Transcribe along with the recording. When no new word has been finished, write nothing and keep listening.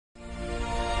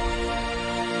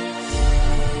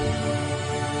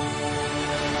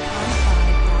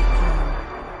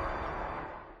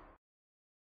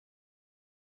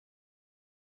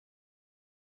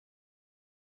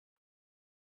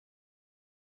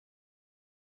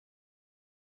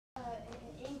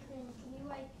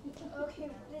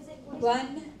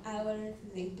1 hour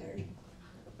later.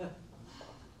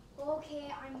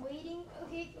 Okay, I'm waiting.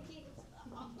 Okay.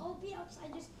 I'll be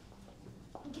outside. Just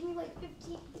give me like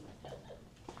 15.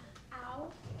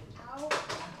 Ow. Oh,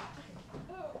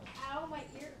 ow, my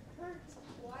ear hurts.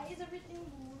 Why is everything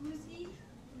woozy?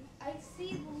 I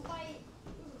see light.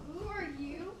 Who are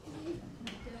you?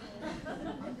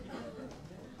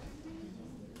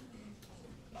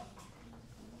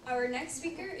 Our next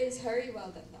speaker is Hari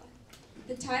Weldonla.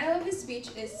 The title of his speech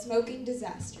is Smoking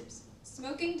Disasters.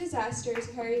 Smoking Disasters,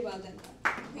 Hari Weldonla.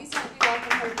 Please help me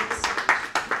welcome her to the stage.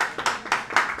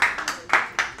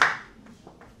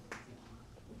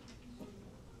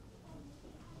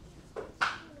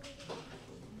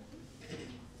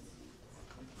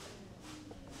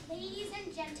 Ladies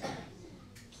and gentlemen,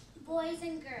 boys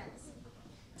and girls,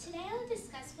 today I'll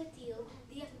discuss with you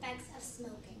the effects of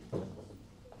smoking.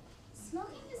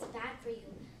 Smoking is bad for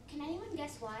you. Can anyone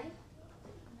guess why?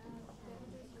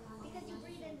 Because you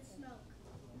breathe in smoke.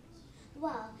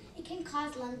 Well, it can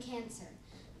cause lung cancer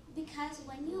because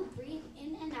when you breathe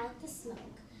in and out the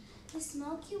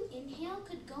smoke you inhale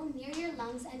could go near your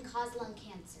lungs and cause lung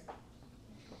cancer.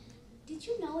 Did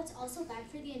you know it's also bad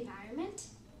for the environment?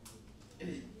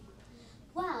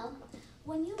 Well,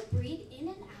 when you breathe in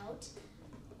and out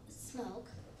smoke,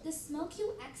 the smoke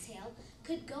you exhale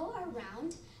could go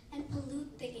around and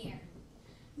pollute the air,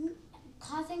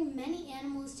 causing many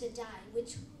animals to die,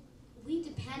 which we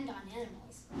depend on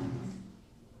animals.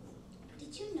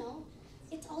 Did you know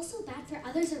it's also bad for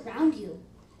others around you?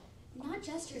 Not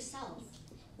just yourself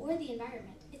or the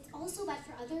environment. It's also bad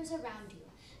for others around you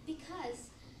because,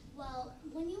 well,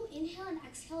 when you inhale and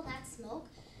exhale that smoke,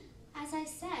 as I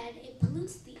said, it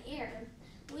pollutes the air,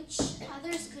 which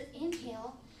others could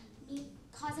inhale,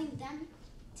 causing them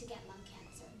to get lung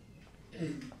cancer.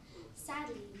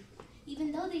 Sadly,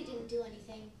 even though they didn't do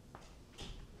anything.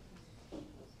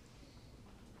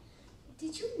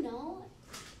 Did you know,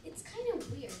 it's kind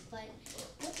of weird, but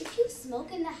if you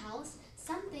smoke in the house,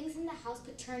 some things in the house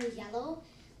could turn yellow,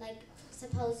 like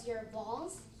suppose your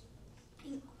walls,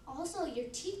 and also your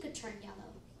teeth could turn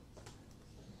yellow.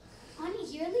 On a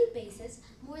yearly basis,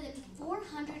 more than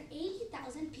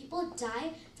 480,000 people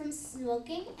die from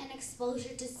smoking and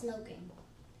exposure to smoking.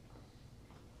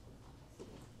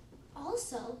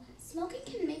 Also, smoking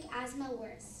can make asthma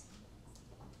worse.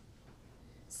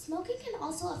 Smoking can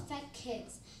also affect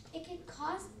kids. It can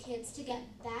cause kids to get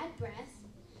bad breath,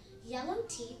 yellow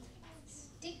teeth,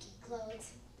 sticky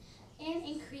clothes, and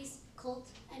increase cold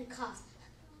and coughs.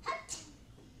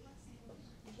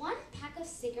 One pack of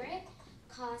cigarette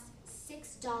costs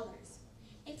 $6.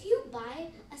 If you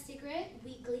buy a cigarette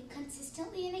weekly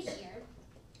consistently in a year,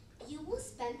 you will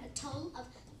spend a total of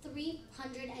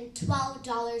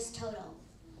 $312 total.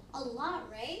 A lot,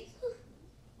 right?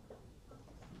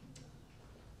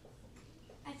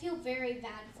 I feel very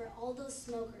bad for all those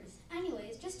smokers.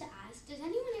 Anyways, just to ask, does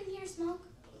anyone in here smoke?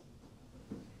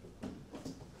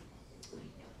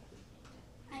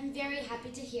 I'm very happy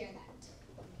to hear that.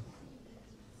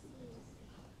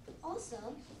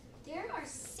 Also, there are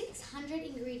 600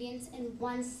 ingredients in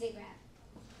one cigarette.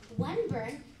 When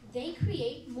burned, they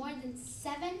create more than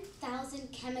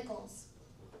 7,000 chemicals.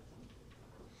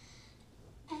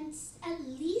 And at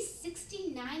least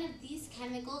 69 of these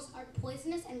chemicals are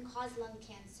poisonous and cause lung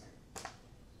cancer.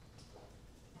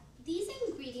 These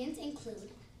ingredients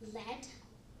include lead,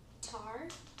 tar,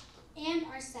 and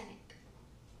arsenic.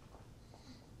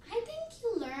 I think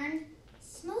you learned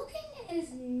smoking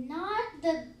is not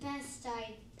the best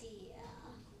idea.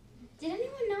 Did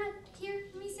anyone not hear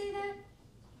me say that?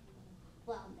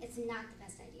 Well, it's not the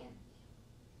best idea.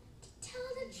 To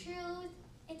tell the truth,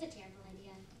 it's a terrible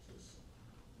idea.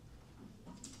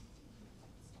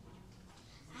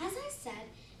 As I said,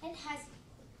 it has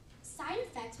side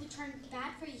effects which are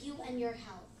bad for you and your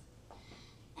health.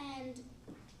 And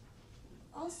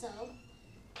also,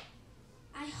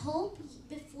 I hope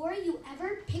before you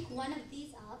ever pick one of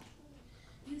these up,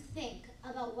 you think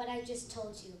about what I just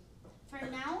told you. For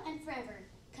now and forever,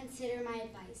 consider my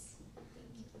advice.